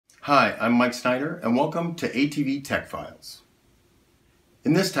Hi, I'm Mike Snyder, and welcome to ATV Tech Files.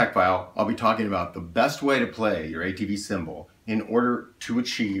 In this tech file, I'll be talking about the best way to play your ATV cymbal in order to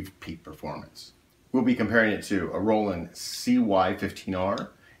achieve peak performance. We'll be comparing it to a Roland CY15R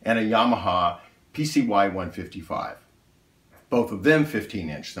and a Yamaha PCY155. Both of them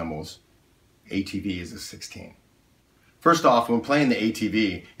 15-inch cymbals. ATV is a 16. First off, when playing the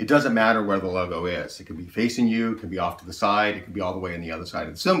ATV, it doesn't matter where the logo is. It can be facing you, it can be off to the side, it can be all the way on the other side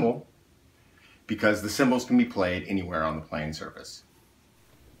of the cymbal, because the cymbals can be played anywhere on the playing surface.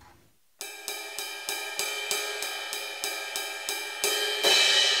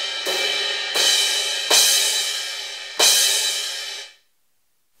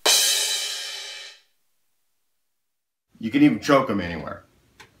 You can even choke them anywhere.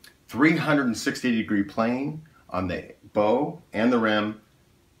 360-degree playing on the bow and the rim,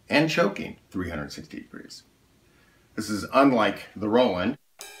 and choking 360 degrees. This is unlike the Roland,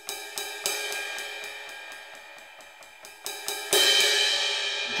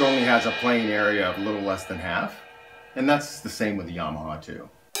 which only has a playing area of a little less than half, and that's the same with the Yamaha too.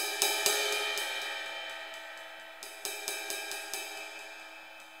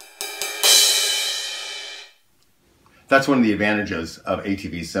 That's one of the advantages of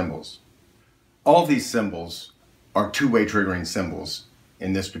ATV cymbals. All of these cymbals are two-way triggering cymbals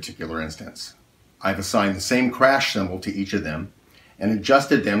in this particular instance. I've assigned the same crash cymbal to each of them and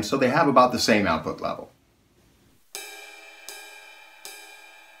adjusted them so they have about the same output level.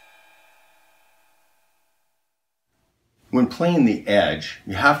 When playing the edge,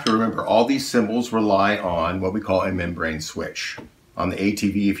 you have to remember all these cymbals rely on what we call a membrane switch. On the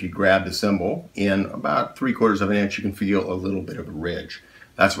ATV, if you grab the cymbal in about 3/4 of an inch, you can feel a little bit of a ridge.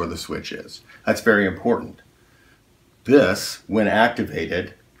 That's where the switch is. That's very important. This, when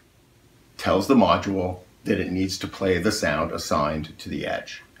activated, tells the module that it needs to play the sound assigned to the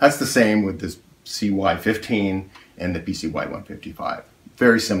edge. That's the same with this CY15 and the PCY155.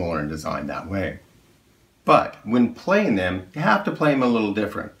 Very similar in design that way. But when playing them, you have to play them a little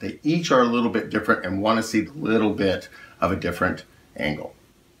different. They each are a little bit different and want to see a little bit of a different angle.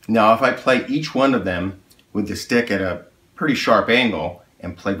 Now, if I play each one of them with the stick at a pretty sharp angle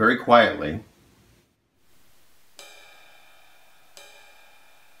and play very quietly,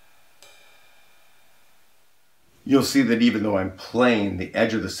 you'll see that even though I'm playing the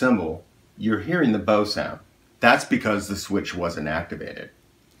edge of the cymbal, you're hearing the bow sound. That's because the switch wasn't activated.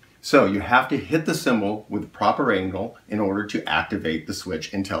 So you have to hit the cymbal with the proper angle in order to activate the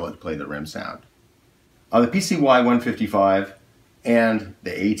switch and tell it to play the rim sound. On the PCY155 and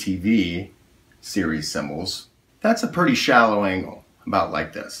the ATV series cymbals, that's a pretty shallow angle, about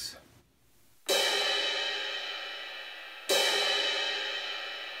like this.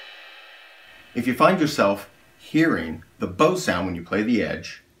 If you find yourself hearing the bow sound when you play the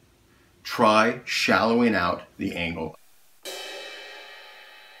edge, try shallowing out the angle.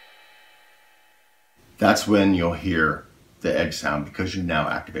 That's when you'll hear the edge sound because you now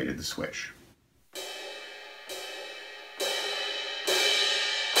activated the switch.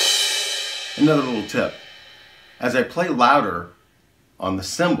 Another little tip, as I play louder on the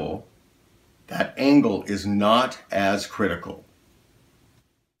cymbal, that angle is not as critical.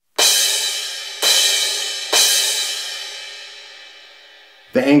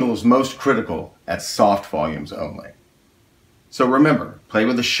 The angle is most critical at soft volumes only. So remember, play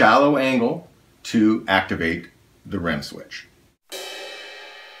with a shallow angle to activate the rim switch.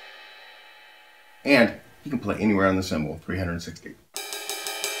 And you can play anywhere on the cymbal, 360.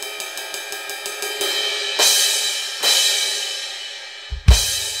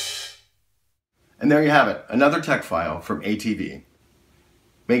 And there you have it, another tech file from ATV.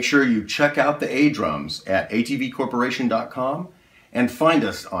 Make sure you check out the aDrums at atvcorporation.com and find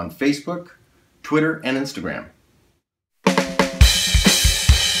us on Facebook, Twitter, and Instagram.